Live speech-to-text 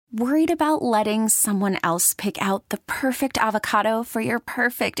Worried about letting someone else pick out the perfect avocado for your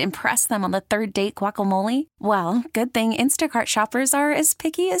perfect impress them on the third date guacamole? Well, good thing Instacart shoppers are as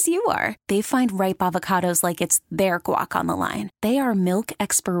picky as you are. They find ripe avocados like it's their guac on the line. They are milk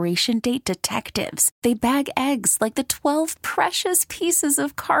expiration date detectives. They bag eggs like the 12 precious pieces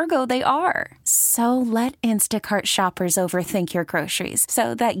of cargo they are. So let Instacart shoppers overthink your groceries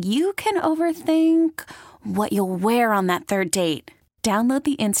so that you can overthink what you'll wear on that third date. Download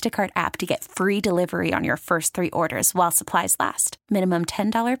the Instacart app to get free delivery on your first 3 orders while supplies last. Minimum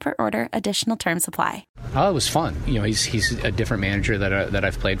 $10 per order. Additional terms apply. Oh, it was fun. He's a different manager that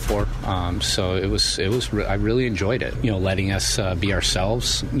I've played for. So I really enjoyed it. Letting us be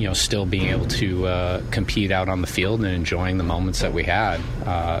ourselves. Still being able to compete out on the field and enjoying the moments that we had.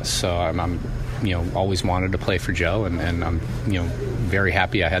 So I'm always wanted to play for Joe, and I'm very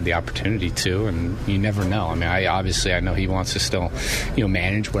happy I had the opportunity to. And you never know. I mean, I know he wants to still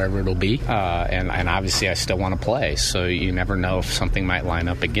manage wherever it'll be, and obviously I still want to play. So you never know if something might line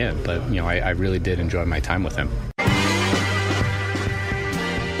up again. But I really did enjoy my time with him.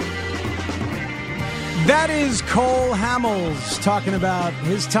 That is Cole Hamels talking about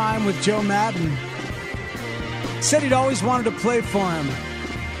his time with Joe Madden. Said he'd always wanted to play for him.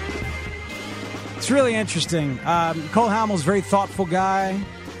 It's really interesting. Cole Hamels, very thoughtful guy,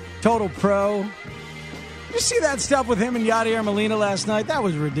 total pro. You see that stuff with him and Yadier Molina last night? That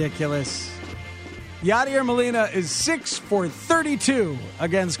was ridiculous. Yadier Molina is 6 for 32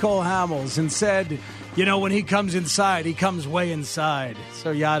 against Cole Hamels and said, when he comes inside, he comes way inside.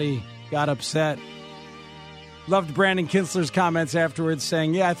 So Yadi got upset. Loved Brandon Kinsler's comments afterwards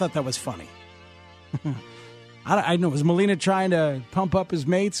saying, I thought that was funny. I don't know. Was Molina trying to pump up his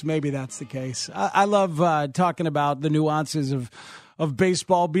mates? Maybe that's the case. I love talking about the nuances of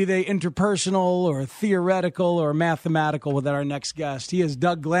baseball, be they interpersonal or theoretical or mathematical, with our next guest. He is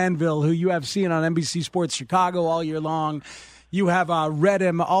Doug Glanville, who you have seen on NBC Sports Chicago all year long. You have read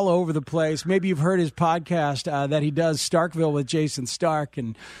him all over the place. Maybe you've heard his podcast that he does, Starkville with Jason Stark,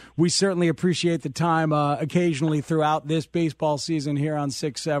 and we certainly appreciate the time occasionally throughout this baseball season here on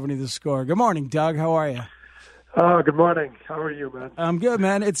 670 The Score. Good morning, Doug. How are you? Good morning. How are you, man? I'm good,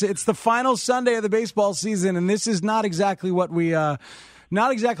 man. It's the final Sunday of the baseball season, and this is not exactly what we all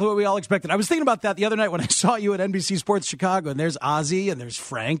expected. I was thinking about that the other night when I saw you at NBC Sports Chicago, and there's Ozzy, and there's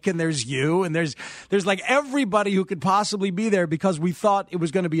Frank, and there's you, and there's like everybody who could possibly be there because we thought it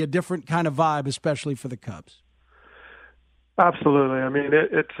was going to be a different kind of vibe, especially for the Cubs. Absolutely. I mean,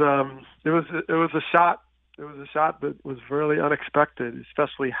 it was a shot. It was a shot that was really unexpected,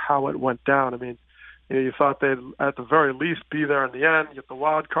 especially how it went down. I mean, you thought they'd, at the very least, be there in the end, get the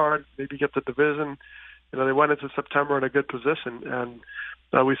wild card, maybe get the division. They went into September in a good position.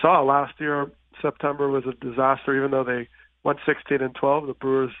 And we saw last year, September was a disaster, even though they went 16-12. The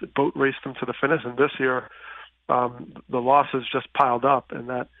Brewers boat raced them to the finish. And this year, the losses just piled up. And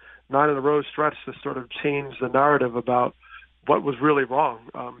that 9-in-a-row stretch just sort of changed the narrative about what was really wrong.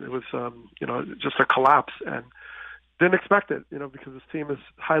 It was, just a collapse. And didn't expect it, because this team is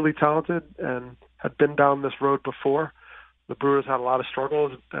highly talented and had been down this road before. The Brewers had a lot of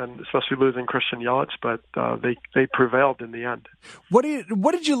struggles, and especially losing Christian Yelich, but they prevailed in the end. What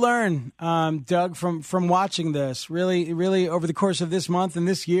did you learn, Doug, from watching this? Really over the course of this month and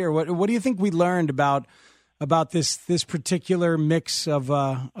this year, what do you think we learned about this particular mix of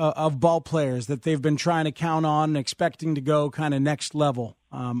ball players that they've been trying to count on and expecting to go kind of next level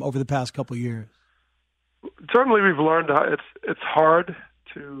over the past couple of years? Certainly, we've learned it's hard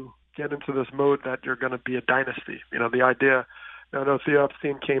to get into this mode that you're going to be a dynasty. The idea. I know Theo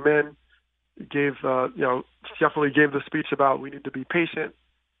Epstein came in, definitely gave the speech about we need to be patient.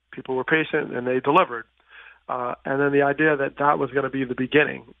 People were patient, and they delivered. And then the idea that was going to be the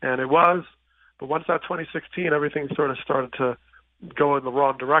beginning, and it was. But once that 2016, everything sort of started to go in the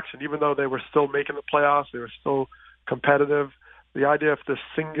wrong direction. Even though they were still making the playoffs, they were still competitive. The idea of this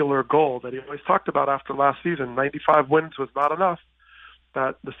singular goal that he always talked about after last season, 95 wins was not enough,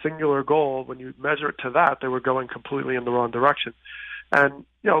 that the singular goal, when you measure it to that, they were going completely in the wrong direction. And,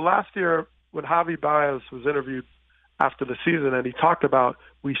 last year when Javi Baez was interviewed after the season, and he talked about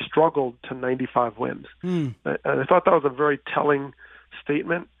we struggled to 95 wins. And I thought that was a very telling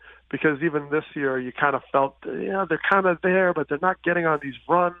statement, because even this year you kind of felt, they're kind of there, but they're not getting on these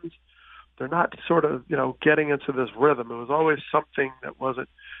runs. They're not sort of, getting into this rhythm. It was always something that wasn't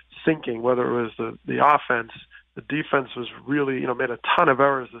sinking, whether it was the offense. The defense was really, made a ton of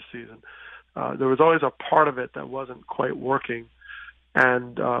errors this season. There was always a part of it that wasn't quite working.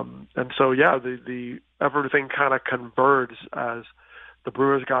 And so, the everything kind of converged as the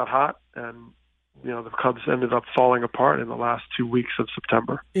Brewers got hot, and the Cubs ended up falling apart in the last 2 weeks of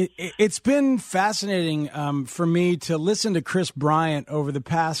September. It's been fascinating for me to listen to Kris Bryant over the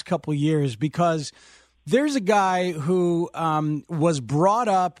past couple years, because there's a guy who was brought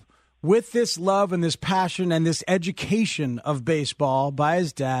up with this love and this passion and this education of baseball by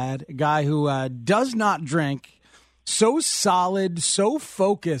his dad, a guy who does not drink, so solid, so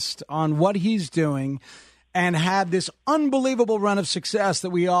focused on what he's doing, and had this unbelievable run of success that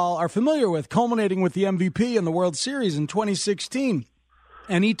we all are familiar with, culminating with the MVP in the World Series in 2016.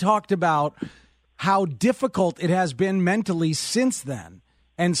 And he talked about how difficult it has been mentally since then.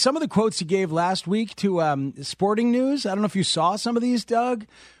 And some of the quotes he gave last week to Sporting News, I don't know if you saw some of these, Doug,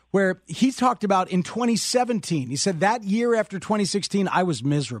 where he talked about in 2017, he said that year after 2016, I was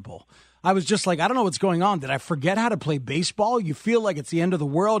miserable. I was just like, I don't know what's going on. Did I forget how to play baseball? You feel like it's the end of the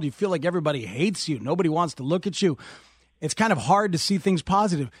world. You feel like everybody hates you. Nobody wants to look at you. It's kind of hard to see things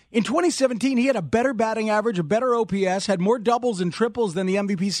positive. In 2017, he had a better batting average, a better OPS, had more doubles and triples than the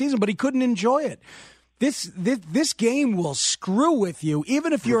MVP season, but he couldn't enjoy it. This game will screw with you,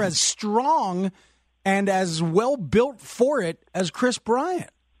 even if you're as strong and as well built for it as Kris Bryant.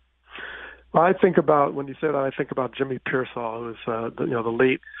 Well, I think about, when you say that, I think about Jimmy Pearsall, who was the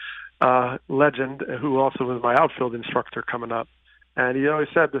late legend, who also was my outfield instructor coming up. And he always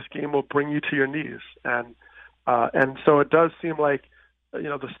said, this game will bring you to your knees. And so it does seem like,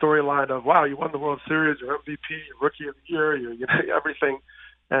 the storyline of, wow, you won the World Series, you're MVP, you're Rookie of the Year, you're everything,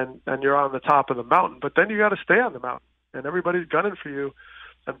 and you're on the top of the mountain. But then you got to stay on the mountain, and everybody's gunning for you.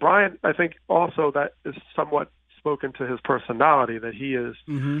 And Bryant, I think also that is somewhat spoken to his personality, that he is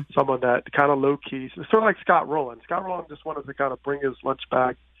someone that kind of low-key, sort of like Scott Rowland. Scott Rowland just wanted to kind of bring his lunch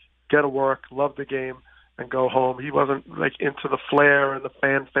bag, get to work, love the game, and go home. He wasn't like into the flair and the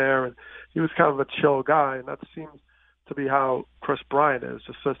fanfare, and he was kind of a chill guy, and that seems to be how Kris Bryant is.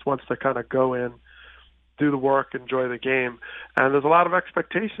 Just wants to kind of go in, do the work, enjoy the game, and there's a lot of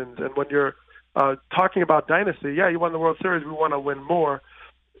expectations. And when you're talking about dynasty, yeah, you won the World Series, we want to win more,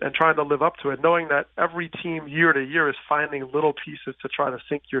 and trying to live up to it, knowing that every team year to year is finding little pieces to try to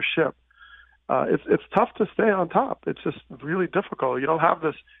sink your ship. It's tough to stay on top. It's just really difficult. You don't have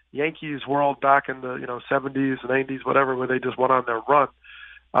this Yankees world back in the 70s, 90s, whatever, where they just went on their run.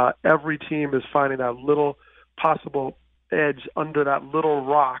 Every team is finding that little possible edge under that little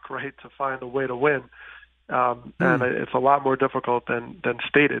rock, right, to find a way to win. And it's a lot more difficult than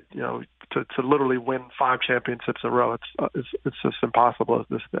stated. To literally win 5 championships in a row, it's just impossible at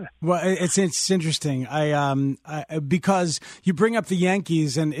this day. Well, it's interesting. I because you bring up the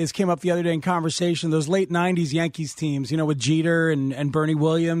Yankees, and it came up the other day in conversation. Those late '90s Yankees teams, with Jeter and Bernie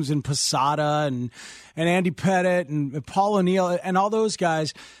Williams and Posada and Andy Pettitte and Paul O'Neill and all those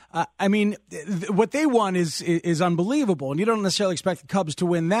guys. What they won is unbelievable, and you don't necessarily expect the Cubs to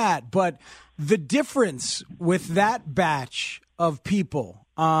win that, but the difference with that batch of people.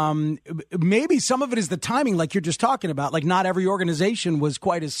 Maybe some of it is the timing, like you're just talking about. Like, not every organization was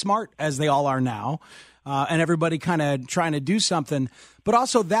quite as smart as they all are now, and everybody kind of trying to do something. But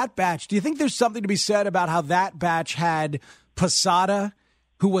also that batch, do you think there's something to be said about how that batch had Posada,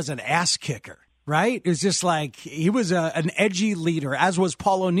 who was an ass kicker, right? It was just like he was an edgy leader, as was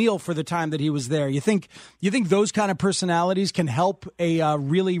Paul O'Neill for the time that he was there. You think those kind of personalities can help a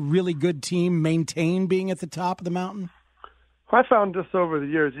really, really good team maintain being at the top of the mountain? I found just over the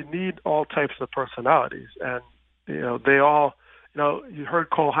years, you need all types of personalities, and they all. You heard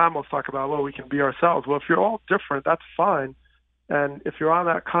Cole Hamels talk about, well, we can be ourselves. Well, if you're all different, that's fine, and if you're on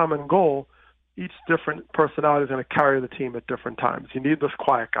that common goal, each different personality is going to carry the team at different times. You need this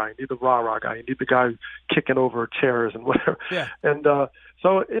quiet guy, you need the rah-rah guy, you need the guy kicking over chairs and whatever. Yeah. And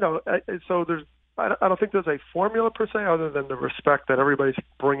so there's. I don't think there's a formula per se, other than the respect that everybody's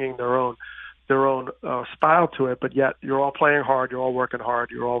bringing their own style to it, but yet you're all playing hard, you're all working hard,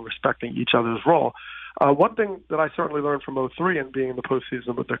 you're all respecting each other's role. One thing that I certainly learned from 2003 and being in the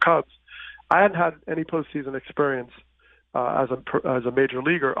postseason with the Cubs, I hadn't had any postseason experience as a major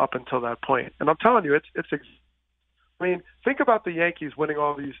leaguer up until that point. And I'm telling you, think about the Yankees winning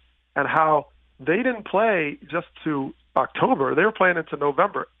all these and how they didn't play just to October. They were playing into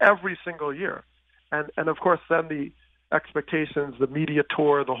November every single year. And of course, then the expectations, the media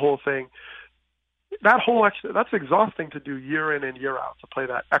tour, the whole thing, that's exhausting to do year in and year out, to play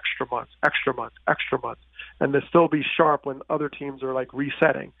that extra month, and to still be sharp when other teams are like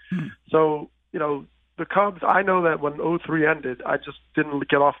resetting. So, the Cubs, I know that when 2003 ended, I just didn't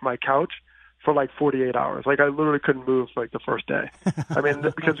get off my couch for like 48 hours. Like, I literally couldn't move like the first day.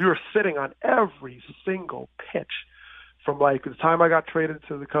 Because we were sitting on every single pitch from like the time I got traded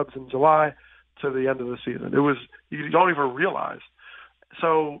to the Cubs in July to the end of the season. It was, you don't even realize.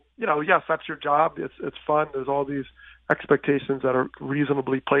 So, yes, that's your job. It's fun. There's all these expectations that are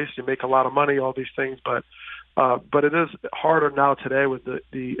reasonably placed. You make a lot of money, all these things, but it is harder now today with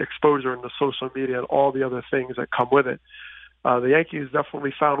the exposure and the social media and all the other things that come with it. The Yankees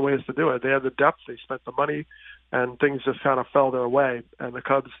definitely found ways to do it. They had the depth, they spent the money, and things just kind of fell their way. And the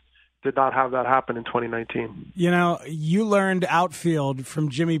Cubs did not have that happen in 2019. You learned outfield from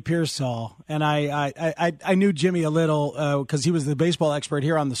Jimmy Pearsall, and I knew Jimmy a little because he was the baseball expert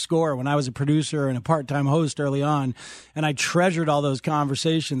here on The Score when I was a producer and a part-time host early on, and I treasured all those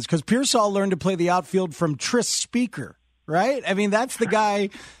conversations because Pearsall learned to play the outfield from Tris Speaker. Right? I mean, that's the guy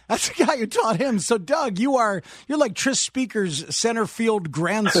who taught him. So, Doug, you're like Tris Speaker's center field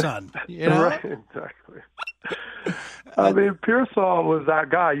grandson. Right, exactly. I mean, Pearsall was that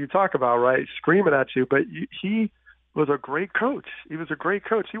guy you talk about, right? Screaming at you, but he was a great coach. He was a great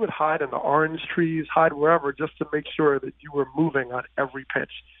coach. He would hide in the orange trees, hide wherever, just to make sure that you were moving on every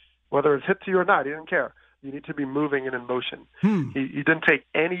pitch. Whether it's hit to you or not, he didn't care. You need to be moving and in motion. He didn't take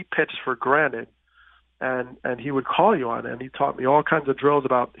any pitch for granted. And he would call you on it, and he taught me all kinds of drills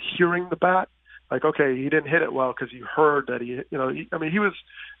about hearing the bat. Like, okay, he didn't hit it well because you heard that he was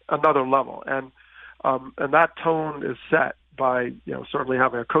another level. And that tone is set by, certainly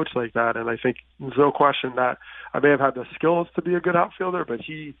having a coach like that. And I think there's no question that I may have had the skills to be a good outfielder, but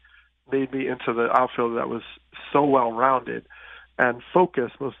he made me into the outfielder that was so well-rounded and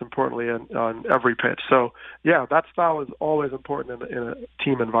focused, most importantly, on every pitch. So, yeah, that style is always important in a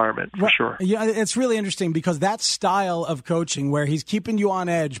team environment, for sure. Yeah, it's really interesting because that style of coaching where he's keeping you on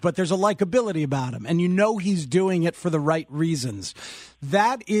edge, but there's a likability about him, and he's doing it for the right reasons.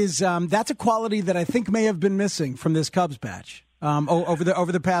 That's a quality that I think may have been missing from this Cubs batch. Over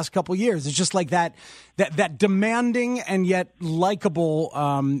the past couple years, it's just like that demanding and yet likable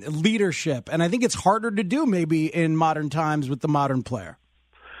leadership, and I think it's harder to do maybe in modern times with the modern player.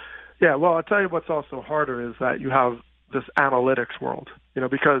 Yeah, well, I'll tell you what's also harder is that you have this analytics world,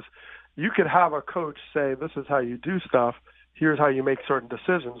 because you could have a coach say, "This is how you do stuff. Here's how you make certain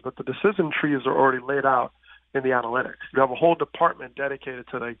decisions," but the decision trees are already laid out in the analytics. You have a whole department dedicated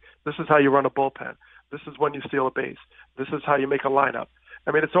to this is how you run a bullpen. This is when you steal a base. This is how you make a lineup.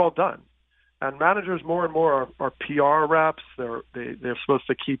 I mean, it's all done. And managers more and more are PR reps. They're supposed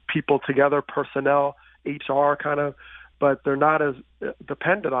to keep people together, personnel, HR kind of, but they're not as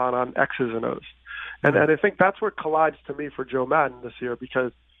dependent on X's and O's. And I think that's what collides to me for Joe Maddon this year,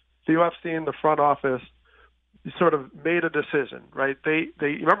 because Theo Epstein, the front office, sort of made a decision, right? They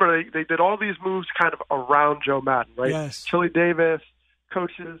remember they did all these moves kind of around Joe Maddon, right? Yes. Chili Davis,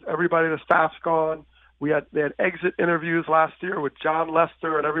 coaches, everybody, the staff's gone. They had exit interviews last year with John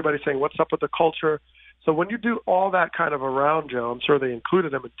Lester and everybody saying, what's up with the culture? So when you do all that kind of around Joe, I'm sure they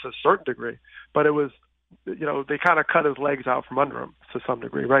included him to a certain degree, but it was, they kind of cut his legs out from under him to some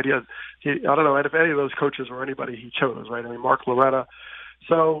degree, right? I don't know if any of those coaches were anybody he chose, right? I mean, Mark Loretta.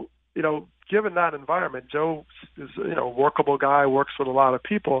 So, given that environment, Joe is, a workable guy, works with a lot of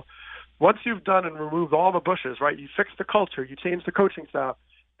people. Once you've done and removed all the bushes, right, you fix the culture, you change the coaching staff,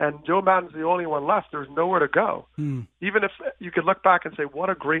 and Joe Maddon's the only one left, there's nowhere to go. Even if you could look back and say, what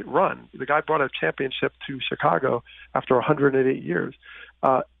a great run. The guy brought a championship to Chicago after 108 years.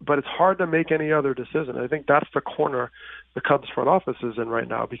 But it's hard to make any other decision. I think that's the corner the Cubs front office is in right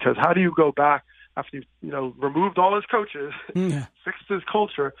now, because how do you go back after you've removed all his coaches, fixed his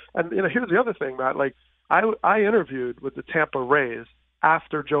culture? And here's the other thing, Matt. Like I interviewed with the Tampa Rays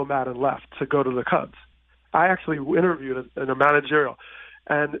after Joe Maddon left to go to the Cubs. I actually interviewed in a managerial.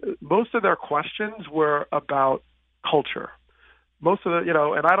 And most of their questions were about culture. Most of the,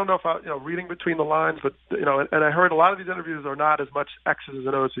 and I don't know if reading between the lines, but, and I heard a lot of these interviews are not as much X's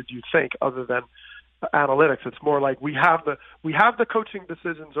and O's as you think, other than analytics. It's more like we have the coaching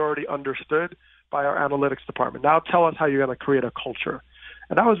decisions already understood by our analytics department. Now tell us how you're going to create a culture.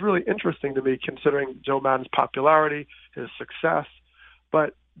 And that was really interesting to me, considering Joe Maddon's popularity, his success.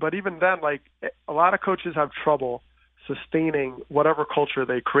 But even then, like, a lot of coaches have trouble sustaining whatever culture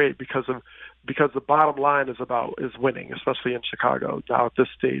they create because the bottom line is winning, especially in Chicago now at this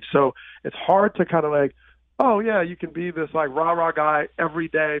stage. So it's hard to kind of like, oh yeah, you can be this like rah-rah guy every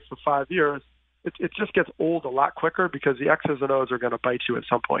day for 5 years. It just gets old a lot quicker, because the X's and O's are going to bite you at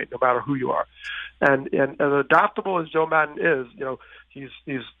some point, no matter who you are. And as adaptable as Joe Maddon is,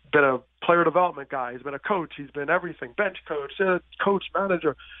 he's been a player development guy. He's been a coach. He's been everything, bench coach, coach,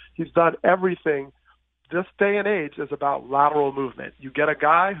 manager. He's done everything. This day and age is about lateral movement. You get a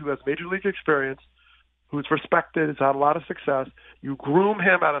guy who has major league experience, who's respected, has had a lot of success. You groom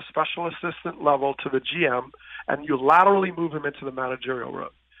him at a special assistant level to the GM, and you laterally move him into the managerial room.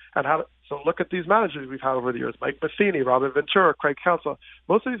 And So look at these managers we've had over the years: Mike Matheny, Robin Ventura, Craig Counsell.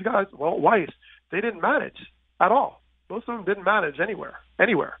 Most of these guys, Weiss, they didn't manage at all. Most of them didn't manage anywhere.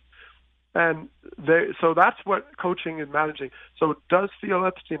 And so that's what coaching and managing. So does Theo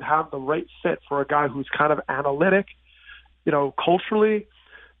Epstein have the right fit for a guy who's kind of analytic? Culturally,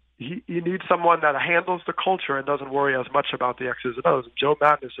 you need someone that handles the culture and doesn't worry as much about the X's and O's. Joe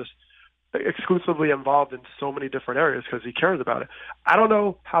Maddon is just exclusively involved in so many different areas because he cares about it. I don't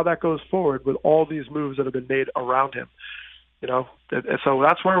know how that goes forward with all these moves that have been made around him. So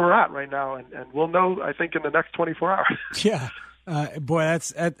that's where we're at right now, and we'll know, I think, in the next 24 hours. Yeah. Boy,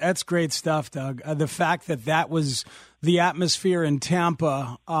 that's great stuff, Doug. The fact that was the atmosphere in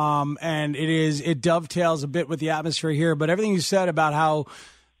Tampa, and it dovetails a bit with the atmosphere here. But everything you said about how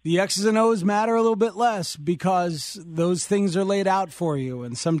the X's and O's matter a little bit less because those things are laid out for you,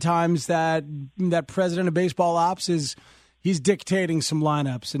 and sometimes that president of baseball ops he's dictating some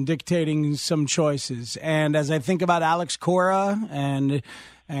lineups and dictating some choices. And as I think about Alex Cora and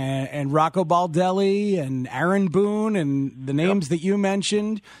Rocco Baldelli and Aaron Boone and the names that you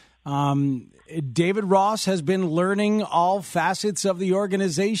mentioned, David Ross has been learning all facets of the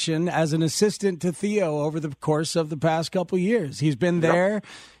organization as an assistant to Theo over the course of the past couple of years. He's been there. Yep.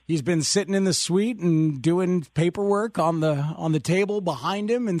 He's been sitting in the suite and doing paperwork on the table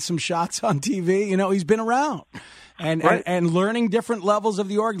behind him and some shots on TV. He's been around and learning different levels of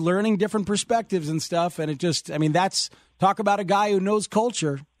the org, learning different perspectives and stuff. And that's talk about a guy who knows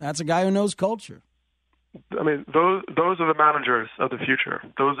culture. That's a guy who knows culture. I mean, those are the managers of the future.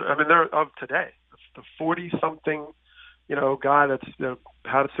 They're of today. The 40-something, guy that's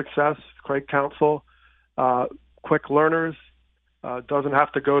had success, Craig Counsell, quick learners, doesn't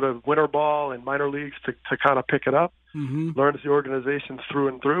have to go to winter ball and minor leagues to kind of pick it up. Mm-hmm. Learns the organization through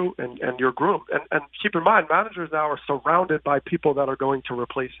and through, and you're groomed. And keep in mind, managers now are surrounded by people that are going to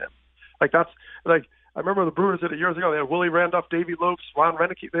replace him. I remember the Brewers did it years ago. They had Willie Randolph, Davey Lopes, Ron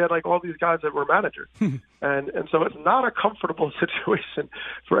Renneke. They had all these guys that were managers. and so it's not a comfortable situation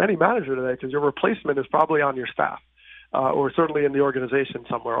for any manager today because your replacement is probably on your staff or certainly in the organization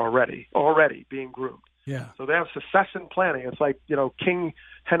somewhere already being groomed. Yeah. So they have succession planning. It's like, King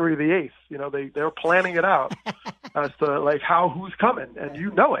Henry VIII. They're planning it out as to who's coming, and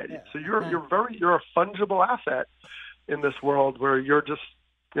it. So you're a fungible asset in this world where you're just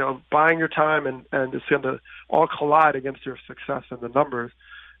buying your time, and it's going to all collide against your success and the numbers.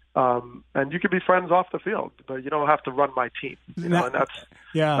 And you can be friends off the field, but you don't have to run my team. And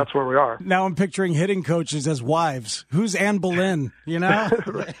that's where we are. Now I'm picturing hitting coaches as wives. Who's Anne Boleyn?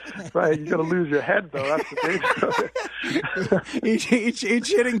 Right. You got to lose your head though. That's the danger.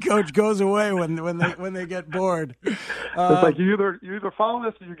 each hitting coach goes away when they get bored. It's like you either follow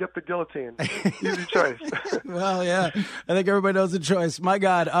this or you get the guillotine. Easy choice. Well, yeah. I think everybody knows the choice. My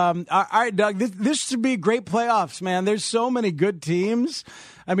God. All right, Doug. This should be great playoffs, man. There's so many good teams.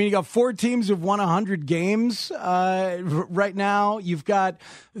 I mean, you got 4 teams who've won 100 games right now. You've got,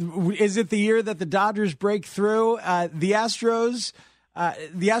 is it the year that the Dodgers break through? The Astros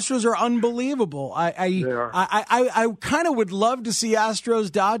are unbelievable. I kind of would love to see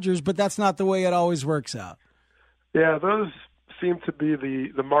Astros Dodgers, but that's not the way it always works out. Yeah, those seem to be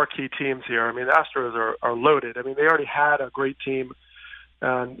the marquee teams here. I mean, the Astros are loaded. I mean, they already had a great team,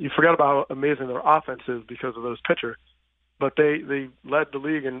 and you forget about how amazing their offense is because of those pitchers. But they led the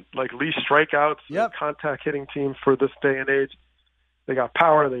league in least strikeouts, yep. Contact hitting team for this day and age. They got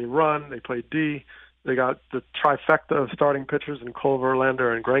power, they run, they play D. They got the trifecta of starting pitchers in Cole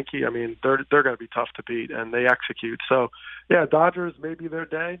Verlander and Greinke. I mean, they're going to be tough to beat, and they execute. So, yeah, Dodgers may be their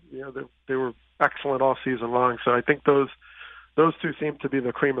day. They were excellent all season long. So I think those two seem to be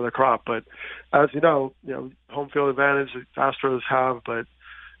the cream of the crop. But as you know, home field advantage the Astros have, but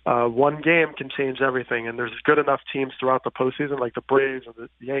one game can change everything, and there's good enough teams throughout the postseason, like the Braves and the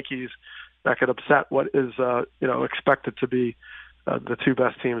Yankees, that could upset what is expected to be the 2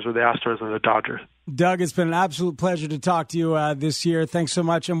 best teams with the Astros and the Dodgers. Doug, it's been an absolute pleasure to talk to you this year. Thanks so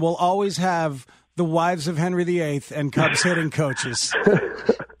much, and we'll always have the wives of Henry VIII and Cubs hitting coaches.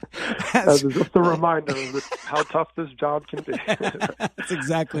 That's just a reminder of how tough this job can be. That's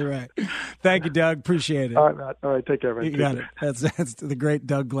exactly right. Thank you, Doug. Appreciate it. All right, Matt. All right, take care, man. You got it. That's the great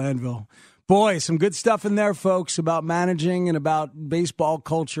Doug Glanville. Boy, some good stuff in there, folks, about managing and about baseball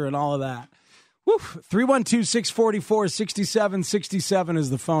culture and all of that. 312-644-6767 is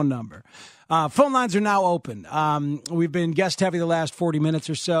the phone number. Phone lines are now open. We've been guest heavy the last 40 minutes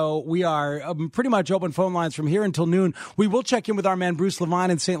or so. We are pretty much open phone lines from here until noon. We will check in with our man Bruce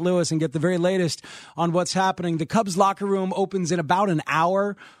Levine in St. Louis and get the very latest on what's happening. The Cubs locker room opens in about an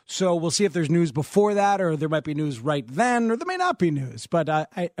hour, so we'll see if there's news before that, or there might be news right then, or there may not be news. But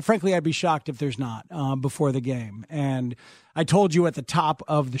frankly, I'd be shocked if there's not before the game. And I told you at the top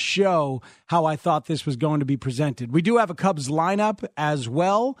of the show how I thought this was going to be presented. We do have a Cubs lineup as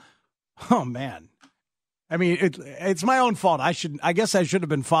well. Oh, man. I mean, it's my own fault. I guess I should have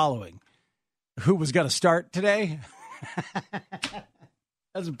been following who was going to start today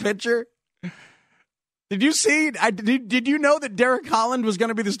as a pitcher. Did you see? Did you know that Derek Holland was going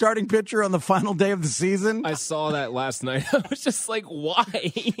to be the starting pitcher on the final day of the season? I saw that last night. I was just like, why?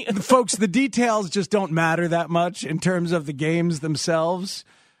 Folks, the details just don't matter that much in terms of the games themselves.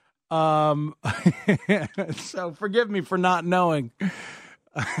 So forgive me for not knowing.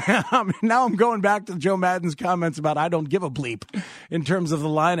 Now I'm going back to Joe Maddon's comments about I don't give a bleep in terms of the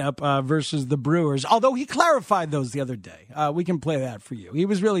lineup versus the Brewers, although he clarified those the other day. We can play that for you. He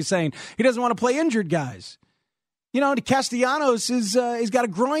was really saying he doesn't want to play injured guys. You know, Castellanos he's got a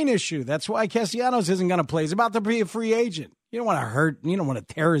groin issue. That's why Castellanos isn't going to play. He's about to be a free agent. You don't want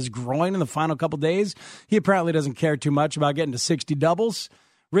to tear his groin in the final couple days. He apparently doesn't care too much about getting to 60 doubles.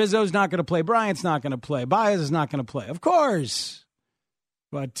 Rizzo's not going to play. Bryant's not going to play. Baez is not going to play. Of course.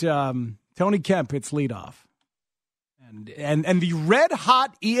 But Tony Kemp hits leadoff. And the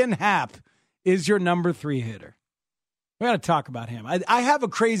red-hot Ian Happ is your number 3 hitter. We got to talk about him. I have a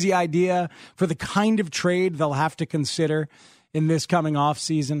crazy idea for the kind of trade they'll have to consider in this coming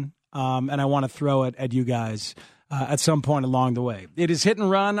offseason, and I want to throw it at you guys at some point along the way. It is Hit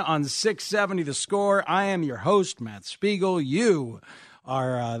and Run on 670 The Score. I am your host, Matt Spiegel. You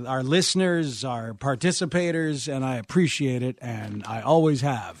our listeners, our participators, and I appreciate it, and I always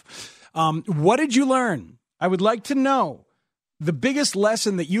have. What did you learn? I would like to know the biggest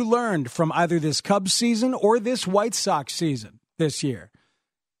lesson that you learned from either this Cubs season or this White Sox season this year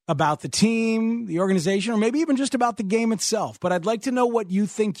about the team, the organization, or maybe even just about the game itself. But I'd like to know what you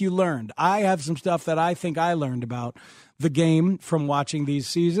think you learned. I have some stuff that I think I learned about the game from watching these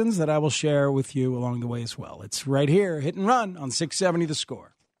seasons that I will share with you along the way as well. It's right here, Hit and Run on 670 The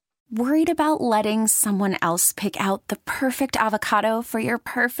Score. Worried about letting someone else pick out the perfect avocado for your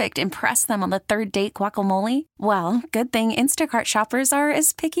perfect impress them on the third date guacamole? Well, good thing Instacart shoppers are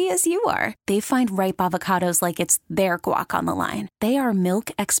as picky as you are. They find ripe avocados like it's their guac on the line. They are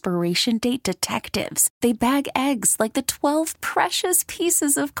milk expiration date detectives. They bag eggs like the 12 precious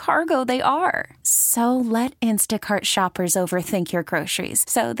pieces of cargo they are. So let Instacart shoppers overthink your groceries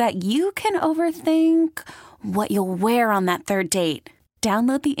so that you can overthink what you'll wear on that third date.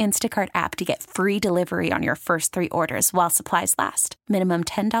 Download the Instacart app to get free delivery on your first 3 orders while supplies last. Minimum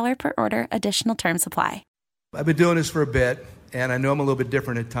 $10 per order. Additional terms apply. I've been doing this for a bit, and I know I'm a little bit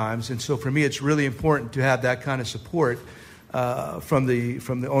different at times. And so for me, it's really important to have that kind of support from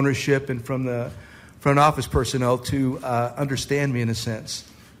the ownership and from the front office personnel to understand me in a sense.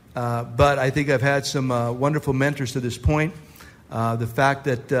 But I think I've had some wonderful mentors to this point. The fact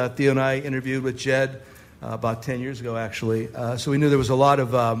that Theo and I interviewed with Jed about 10 years ago, actually. So we knew there was a lot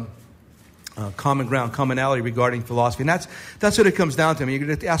of common ground, commonality regarding philosophy. And that's what it comes down to. I mean, you're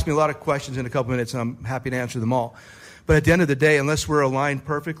going to ask me a lot of questions in a couple minutes, and I'm happy to answer them all. But at the end of the day, unless we're aligned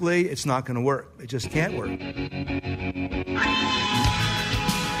perfectly, it's not going to work. It just can't work.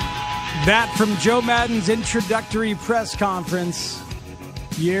 That from Joe Maddon's introductory press conference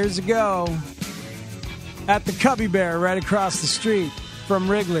years ago at the Cubby Bear right across the street from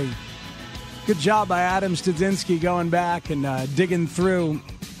Wrigley. Good job by Adam Studzinski going back and digging through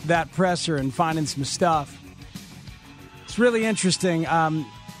that presser and finding some stuff. It's really interesting.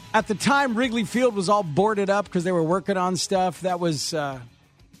 At the time, Wrigley Field was all boarded up because they were working on stuff. That was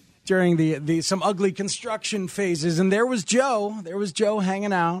during the some ugly construction phases. And there was Joe. There was Joe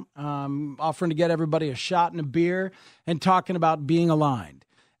hanging out, offering to get everybody a shot and a beer and talking about being aligned.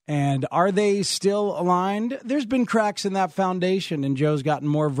 And are they still aligned? There's been cracks in that foundation, and Joe's gotten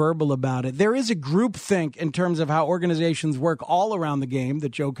more verbal about it. There is a groupthink in terms of how organizations work all around the game that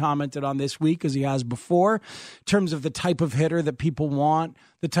Joe commented on this week, as he has before, in terms of the type of hitter that people want,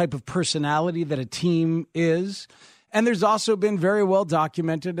 the type of personality that a team is. And there's also been very well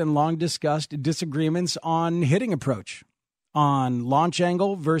documented and long discussed disagreements on hitting approach, on launch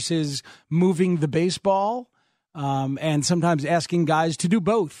angle versus moving the baseball. And sometimes asking guys to do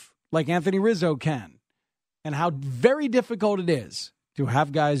both, like Anthony Rizzo can, and how very difficult it is to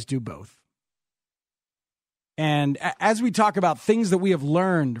have guys do both. And as we talk about things that we have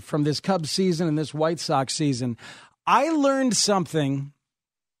learned from this Cubs season and this White Sox season, I learned something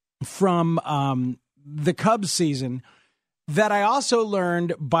from the Cubs season that I also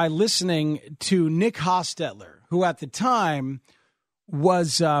learned by listening to Nick Hostetler, who at the time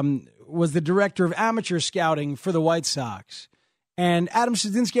was the director of amateur scouting for the White Sox. And Adam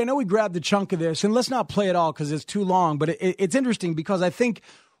Szydzinski, I know we grabbed the chunk of this, and let's not play it all because it's too long, but it's interesting because I think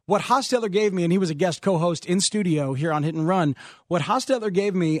what Hostetler gave me, and he was a guest co-host in studio here on Hit and Run, what Hostetler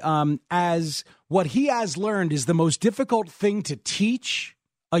gave me as what he has learned is the most difficult thing to teach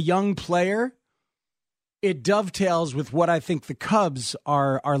a young player. It dovetails with what I think the Cubs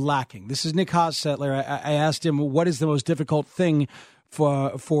are lacking. This is Nick Hostetler. I asked him, what is the most difficult thing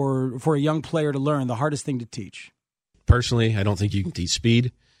for a young player to learn, the hardest thing to teach? Personally, I don't think you can teach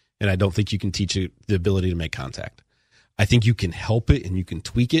speed, and I don't think you can teach it the ability to make contact. I think you can help it and you can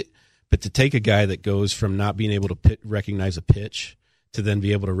tweak it, but to take a guy that goes from not being able to recognize a pitch to then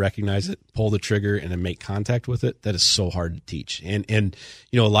be able to recognize it, pull the trigger, and then make contact with it, that is so hard to teach. And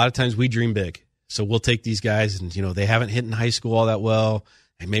a lot of times we dream big. So we'll take these guys and, they haven't hit in high school all that well.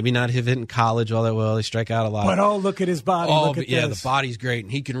 And maybe not have hit in college all that well. They strike out a lot. But, look at his body. Look at this. The body's great,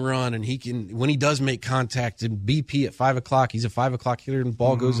 and he can run, and he can, when he does make contact in BP at 5 o'clock, he's a 5 o'clock hitter, and the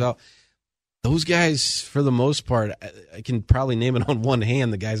ball goes out. Those guys, for the most part, I can probably name it on one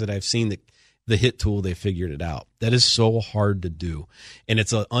hand, the guys that I've seen that the hit tool, they figured it out. That is so hard to do. And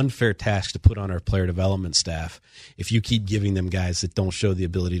it's an unfair task to put on our player development staff if you keep giving them guys that don't show the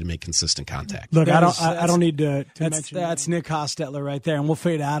ability to make consistent contact. Look, I don't need to mention that's Nick Hostetler right there, and we'll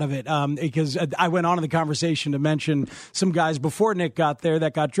fade out of it because I went on in the conversation to mention some guys before Nick got there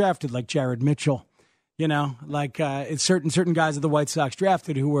that got drafted, like Jared Mitchell. It's certain guys of the White Sox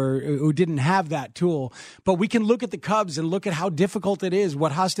drafted who didn't have that tool. But we can look at the Cubs and look at how difficult it is,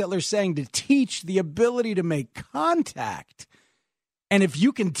 what Hostetler's saying, to teach the ability to make contact. And if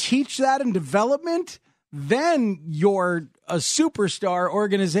you can teach that in development, then you're a superstar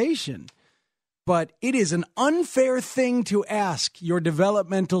organization. But it is an unfair thing to ask your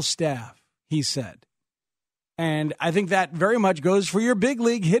developmental staff, he said. And I think that very much goes for your big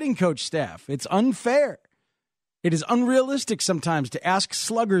league hitting coach staff. It's unfair. It is unrealistic sometimes to ask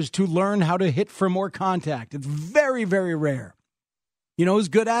sluggers to learn how to hit for more contact. It's very, very rare. You know who's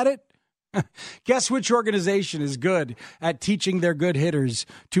good at it? Guess which organization is good at teaching their good hitters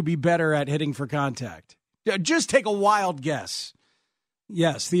to be better at hitting for contact? Just take a wild guess.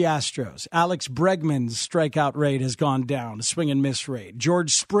 Yes, the Astros. Alex Bregman's strikeout rate has gone down, swing and miss rate.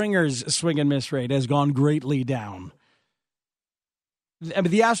 George Springer's swing and miss rate has gone greatly down. I mean,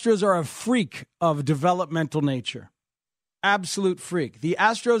 the Astros are a freak of developmental nature. Absolute freak. The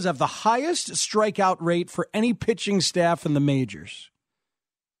Astros have the highest strikeout rate for any pitching staff in the majors.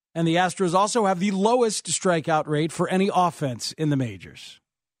 And the Astros also have the lowest strikeout rate for any offense in the majors.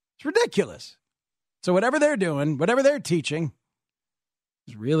 It's ridiculous. So whatever they're doing, whatever they're teaching,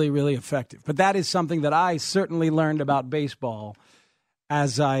 is really, really effective. But that is something that I certainly learned about baseball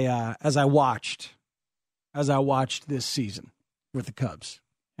as I watched this season with the Cubs.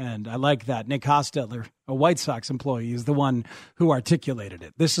 And I like that. Nick Hostetler, a White Sox employee, is the one who articulated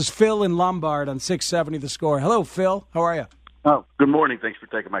it. This is Phil in Lombard on 670 The Score. Hello, Phil. How are you? Oh, good morning. Thanks for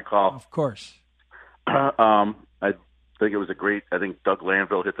taking my call. Of course. I think it was I think Doug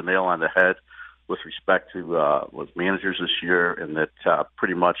Lanville hit the nail on the head with respect to was managers this year, and that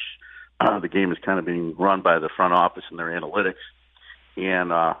pretty much the game is kind of being run by the front office and their analytics.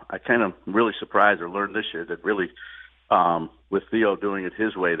 And I kind of really surprised or learned this year that really with Theo doing it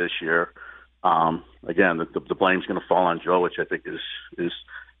his way this year, again, the blame's going to fall on Joe, which I think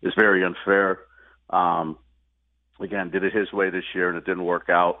is very unfair. Again, did it his way this year and it didn't work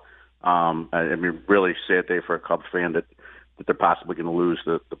out. I mean, really sad day for a Cubs fan that they're possibly going to lose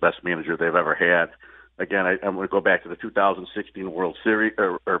the best manager they've ever had. Again, I'm going to go back to the 2016 World Series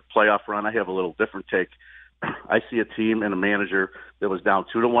or playoff run. I have a little different take. I see a team and a manager that was down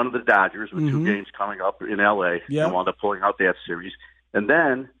 2-1 to the Dodgers with two games coming up in L.A. and wound up pulling out that series, and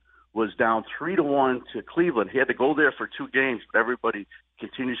then was down 3-1 to Cleveland. He had to go there for 2 games, but everybody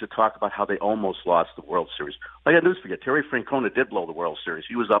continues to talk about how they almost lost the World Series. I got news for you. Terry Francona did blow the World Series.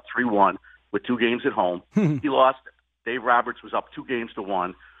 He was up 3-1 with 2 games at home. He lost it. Dave Roberts was up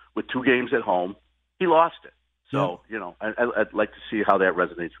 2-1 with 2 games at home. He lost it. So, I'd like to see how that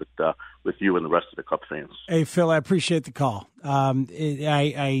resonates with you and the rest of the Cubs fans. Hey, Phil, I appreciate the call.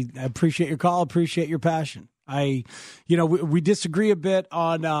 I appreciate your call. Appreciate your passion. We disagree a bit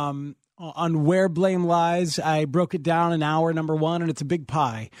on where blame lies. I broke it down in hour number 1, and it's a big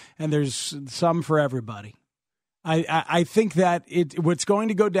pie, and there's some for everybody. I think that what's going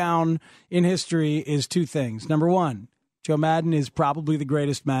to go down in history is 2 things. Number 1, Joe Maddon is probably the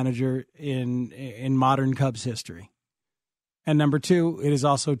greatest manager in modern Cubs history. And number two, it is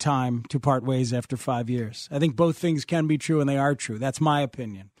also time to part ways after 5 years. I think both things can be true, and they are true. That's my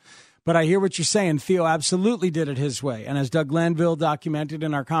opinion. But I hear what you're saying. Theo absolutely did it his way. And as Doug Glanville documented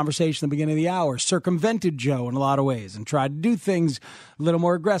in our conversation at the beginning of the hour, circumvented Joe in a lot of ways and tried to do things a little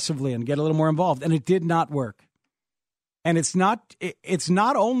more aggressively and get a little more involved. And it did not work. And it's not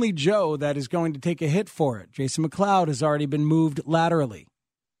only Joe that is going to take a hit for it. Jason McLeod has already been moved laterally,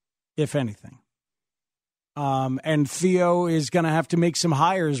 if anything. And Theo is going to have to make some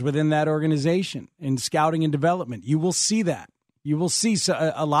hires within that organization in scouting and development. You will see that. You will see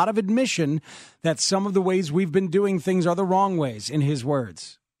a lot of admission that some of the ways we've been doing things are the wrong ways, in his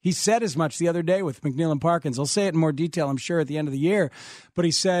words. He said as much the other day with McNeil and Parkins. I'll say it in more detail, I'm sure, at the end of the year. But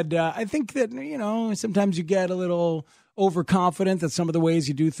he said, I think that, sometimes you get a little overconfident that some of the ways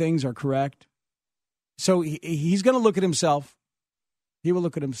you do things are correct. So he's going to look at himself. He will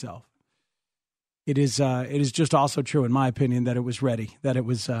look at himself. It is just also true, in my opinion, that it was ready, that it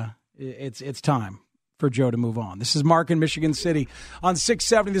was it's time for Joe to move on. This is Mark in Michigan City on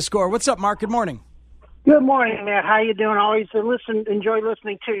 670 The Score. What's up, Mark? Good morning. Good morning, Matt. How you doing? Always enjoy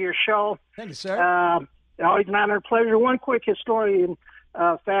listening to your show. Thank you, sir. Always an honor and pleasure. One quick historian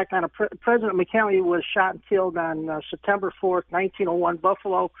fact on President McKinley was shot and killed on September 4th, 1901,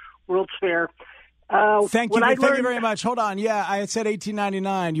 Buffalo World's Fair. Thank you very much. Hold on. Yeah, I had said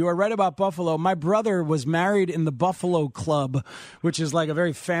 1899. You are right about Buffalo. My brother was married in the Buffalo Club, which is like a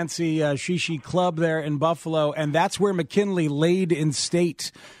very fancy shishi club there in Buffalo, and that's where McKinley laid in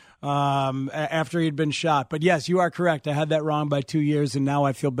state after he'd been shot. But yes, you are correct. I had that wrong by 2 years, and now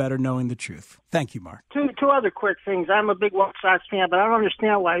I feel better knowing the truth. Thank you, Mark. Two other quick things. I'm a big White Sox fan, but I don't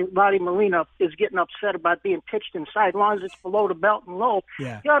understand why Lottie Molina is getting upset about being pitched inside. As long as it's below the belt and low,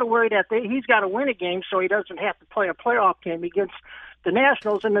 yeah. You ought to worry that he's got to win a game so he doesn't have to play a playoff game against the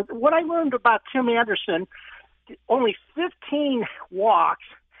Nationals. And what I learned about Tim Anderson, only 15 walks.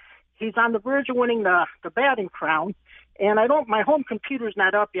 He's on the verge of winning the batting crown. And my home computer's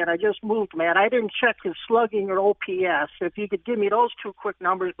not up yet. I just moved, man. I didn't check his slugging or OPS. If you could give me those two quick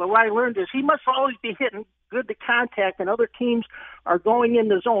numbers. But what I learned is he must always be hitting good to contact, and other teams are going in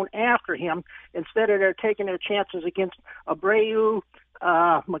the zone after him instead of they're taking their chances against Abreu,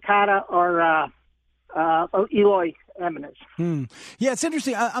 Makata, or Eloy Jimenez. Yeah, it's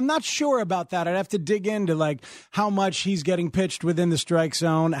interesting. I'm not sure about that. I'd have to dig into like how much he's getting pitched within the strike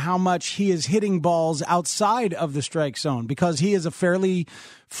zone, how much he is hitting balls outside of the strike zone, because he is a fairly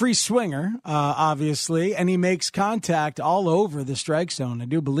free swinger, obviously, and he makes contact all over the strike zone, I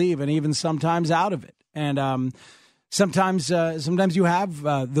do believe, and even sometimes out of it. And sometimes you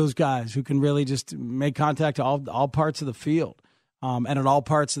have those guys who can really just make contact to all parts of the field and at all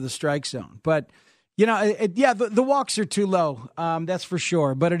parts of the strike zone. But the walks are too low, that's for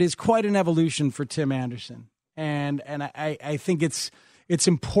sure. But it is quite an evolution for Tim Anderson, and I think it's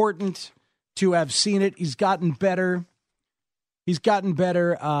important to have seen it. He's gotten better. He's gotten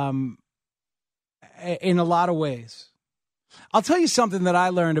better in a lot of ways. I'll tell you something that I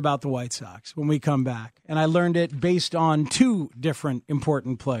learned about the White Sox when we come back, and I learned it based on two different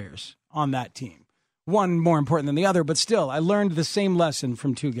important players on that team. One more important than the other, but still, I learned the same lesson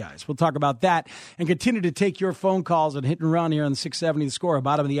from two guys. We'll talk about that and continue to take your phone calls and hit and run here on the 670 The Score.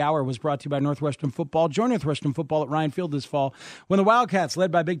 Bottom of the hour was brought to you by Northwestern Football. Join Northwestern Football at Ryan Field this fall when the Wildcats,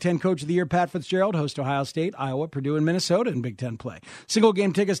 led by Big Ten Coach of the Year Pat Fitzgerald, host Ohio State, Iowa, Purdue, and Minnesota in Big Ten play. Single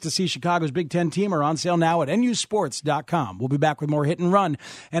game tickets to see Chicago's Big Ten team are on sale now at nusports.com. We'll be back with more hit and run.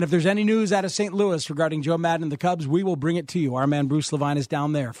 And if there's any news out of St. Louis regarding Joe Madden and the Cubs, we will bring it to you. Our man Bruce Levine is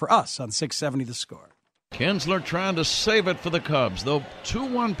down there for us on 670 The Score. Kinsler trying to save it for the Cubs. The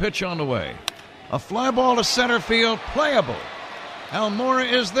 2-1 pitch on the way. A fly ball to center field, playable. Almora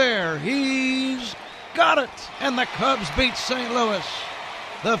is there. He's got it. And the Cubs beat St. Louis.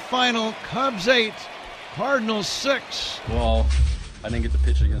 The final, Cubs 8, Cardinals 6. Well, I didn't get to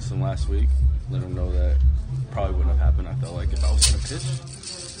pitch against them last week. Let them know that probably wouldn't have happened. I felt like if I was going to pitch.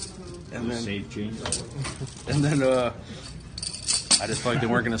 And then I just felt like they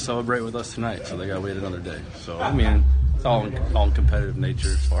weren't going to celebrate with us tonight, so they got to wait another day. So, I mean, it's all in competitive nature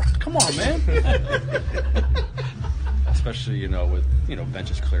as far as, come on, man. Especially, with,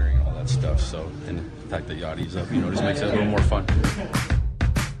 benches clearing and all that stuff. So, and the fact that Yachty's up, just makes it a little more fun.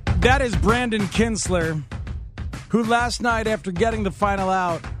 That is Brandon Kinsler, who last night, after getting the final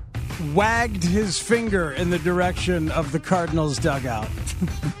out, wagged his finger in the direction of the Cardinals dugout.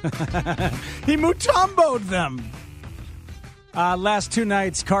 He mutomboed them. Last two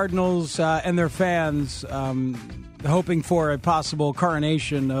nights, Cardinals and their fans hoping for a possible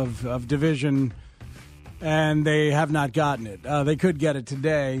coronation of division, and they have not gotten it. They could get it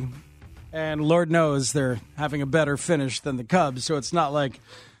today. And Lord knows they're having a better finish than the Cubs, so it's not like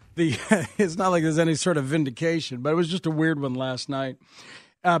it's not like there's any sort of vindication. But it was just a weird one last night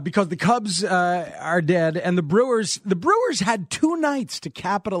because the Cubs are dead, and the Brewers had 2 nights to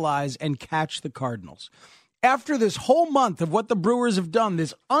capitalize and catch the Cardinals. After this whole month of what the Brewers have done,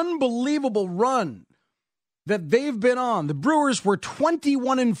 this unbelievable run that they've been on, the Brewers were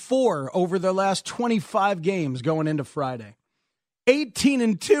 21-4 over their last 25 games going into Friday.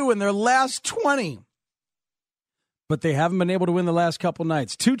 18-2 in their last 20. But they haven't been able to win the last couple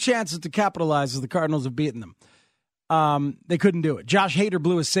nights. 2 chances to capitalize as the Cardinals have beaten them. They couldn't do it. Josh Hader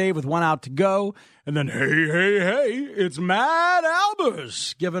blew a save with 1 out to go. And then, hey, it's Matt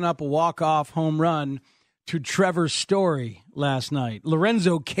Albers giving up a walk-off home run to Trevor Story last night.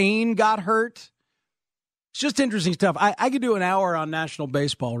 Lorenzo Cain got hurt. It's just interesting stuff. I could do an hour on national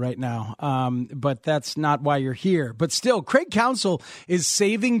baseball right now, but that's not why you're here. But still, Craig Counsell is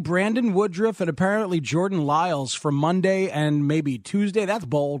saving Brandon Woodruff and apparently Jordan Lyles for Monday and maybe Tuesday. That's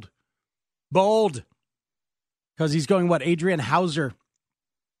bold. Bold. Because he's going, Adrian Hauser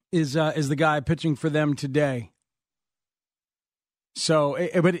is the guy pitching for them today. So,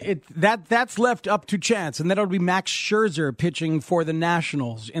 that's left up to chance, and then it'll be Max Scherzer pitching for the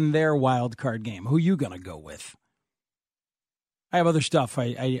Nationals in their wild card game. Who you gonna go with? I have other stuff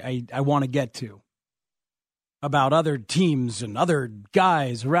I want to get to about other teams and other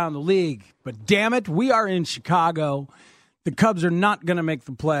guys around the league, but damn it, we are in Chicago. The Cubs are not going to make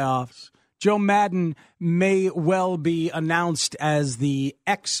the playoffs. Joe Maddon may well be announced as the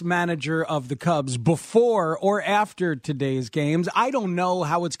ex-manager of the Cubs before or after today's games. I don't know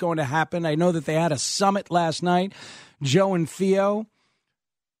how it's going to happen. I know that they had a summit last night, Joe and Theo.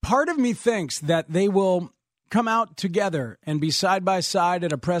 Part of me thinks that they will come out together and be side by side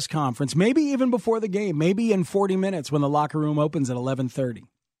at a press conference, maybe even before the game, maybe in 40 minutes when the locker room opens at 11:30,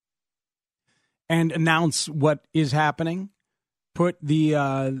 and announce what is happening. Put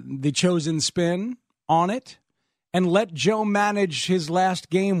the chosen spin on it, and let Joe manage his last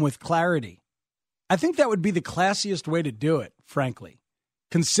game with clarity. I think that would be the classiest way to do it, frankly,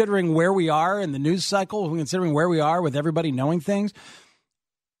 considering where we are in the news cycle, considering where we are with everybody knowing things,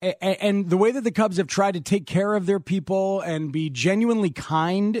 and the way that the Cubs have tried to take care of their people and be genuinely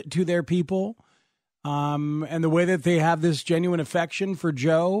kind to their people, and the way that they have this genuine affection for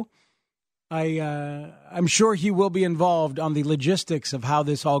Joe. I'm sure he will be involved on the logistics of how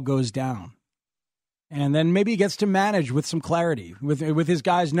this all goes down. And then maybe he gets to manage with some clarity, with his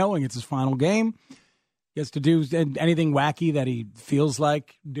guys knowing it's his final game. He gets to do anything wacky that he feels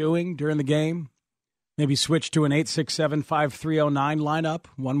like doing during the game. Maybe switch to an 867-5309 lineup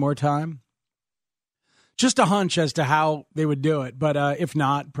one more time. Just a hunch as to how they would do it, but if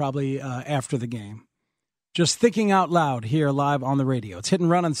not, probably after the game. Just thinking out loud here live on the radio. It's Hit and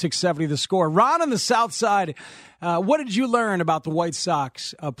Run on 670 The Score. Ron on the South Side, what did you learn about the White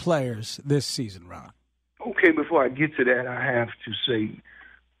Sox players this season, Ron? Okay, before I get to that, I have to say,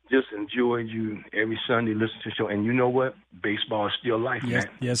 just enjoyed you every Sunday, listen to the show. And you know what? Baseball is still life, yes,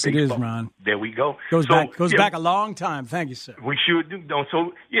 man. Yes, Baseball. It is, Ron. There we go. Goes back a long time. Thank you, sir. We sure do.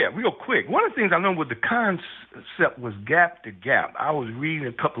 So, real quick. One of the things I learned with the concept was gap to gap. I was reading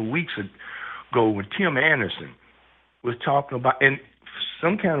a couple of weeks ago when Tim Anderson was talking about, in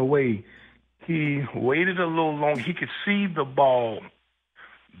some kind of way, he waited a little long. He could see the ball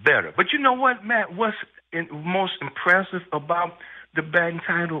better. But you know what, Matt? What's most impressive about the batting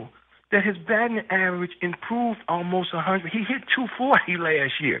title? That his batting average improved almost 100. He hit 240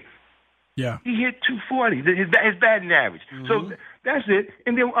 last year. Yeah. He hit 240, his batting average. Mm-hmm. So that's it.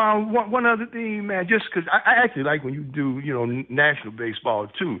 And then one other thing, man, just because I actually like when you do, national baseball,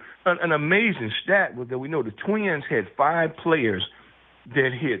 too. An amazing stat was that we know the Twins had 5 players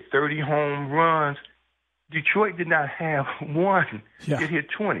that hit 30 home runs. Detroit did not have one that hit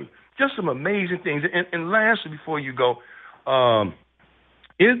 20. Just some amazing things. And lastly, before you go,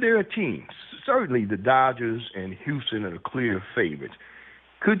 is there a team? Certainly the Dodgers and Houston are the clear favorites.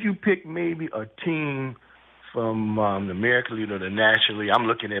 Could you pick maybe a team from the American League or the National League? I'm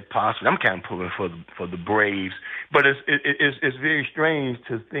looking at possibly. I'm kind of pulling for the Braves, but it's very strange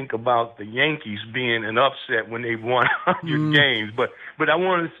to think about the Yankees being an upset when they won 100 games. But I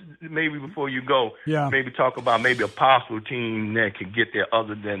want to maybe before you go, maybe talk about maybe a possible team that could get there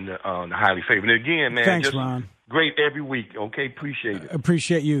other than the highly favored. And again, man, thanks, Ron. Great every week. Okay, appreciate it.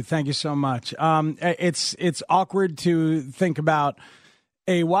 Appreciate you. Thank you so much. It's awkward to think about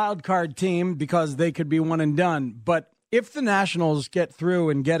a wild card team because they could be one and done. But if the Nationals get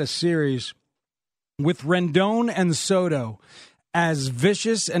through and get a series with Rendon and Soto as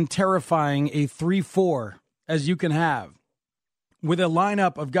vicious and terrifying a 3-4 as you can have, with a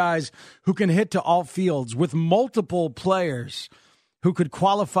lineup of guys who can hit to all fields, with multiple players who could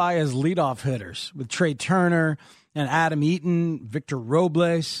qualify as leadoff hitters, with Trey Turner and Adam Eaton, Victor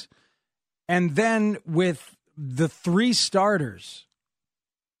Robles, and then with the 3 starters.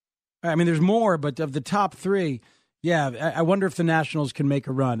 I mean, there's more, but of the top 3, yeah, I wonder if the Nationals can make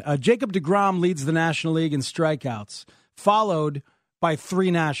a run. Jacob deGrom leads the National League in strikeouts, followed by 3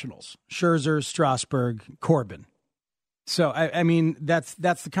 Nationals: Scherzer, Strasburg, Corbin. So, I mean, that's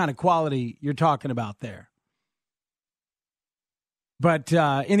the kind of quality you're talking about there. But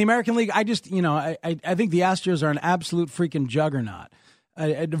in the American League, I think the Astros are an absolute freaking juggernaut.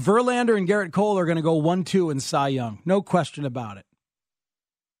 Verlander and Garrett Cole are going to go 1-2 in Cy Young. No question about it.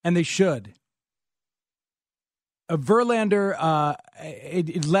 And they should. Verlander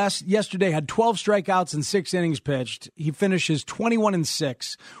yesterday had 12 strikeouts and 6 innings pitched. He finishes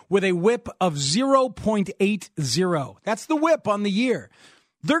 21-6 with a whip of 0.80. That's the whip on the year.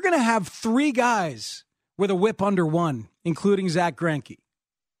 They're going to have 3 guys with a whip under 1, including Zach Greinke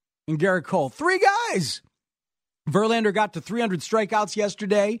and Garrett Cole. 3 guys. Verlander got to 300 strikeouts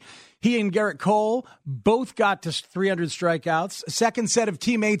yesterday. He and Garrett Cole both got to 300 strikeouts. Second set of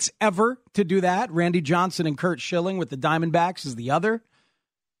teammates ever to do that. Randy Johnson and Curt Schilling with the Diamondbacks is the other.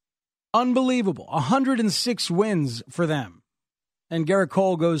 Unbelievable. 106 wins for them. And Garrett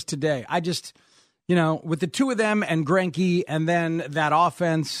Cole goes today. I just, with the 2 of them and Greinke and then that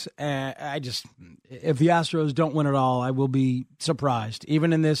offense, if the Astros don't win it all, I will be surprised.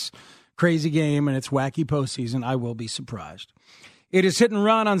 Even in this crazy game and its wacky postseason, I will be surprised. It is Hit and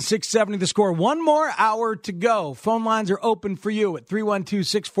Run on 670 The Score. 1 more hour to go. Phone lines are open for you at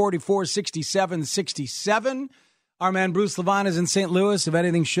 312-644-6767. Our man Bruce Levine is in St. Louis if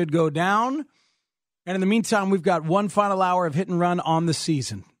anything should go down. And in the meantime, we've got 1 final hour of Hit and Run on the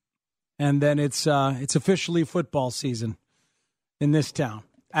season. And then it's officially football season in this town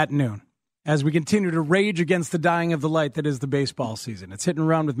at noon, as we continue to rage against the dying of the light that is the baseball season. It's Hit and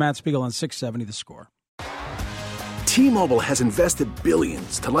Run with Matt Spiegel on 670 The Score. T-Mobile has invested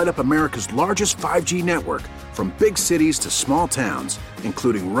billions to light up America's largest 5G network, from big cities to small towns,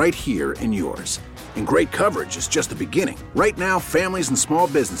 including right here in yours. And great coverage is just the beginning. Right now, families and small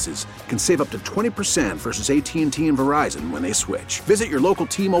businesses can save up to 20% versus AT&T and Verizon when they switch. Visit your local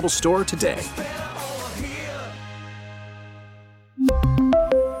T-Mobile store today.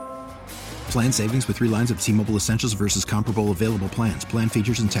 Plan savings with 3 lines of T-Mobile Essentials versus comparable available plans. Plan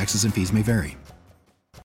features and taxes and fees may vary.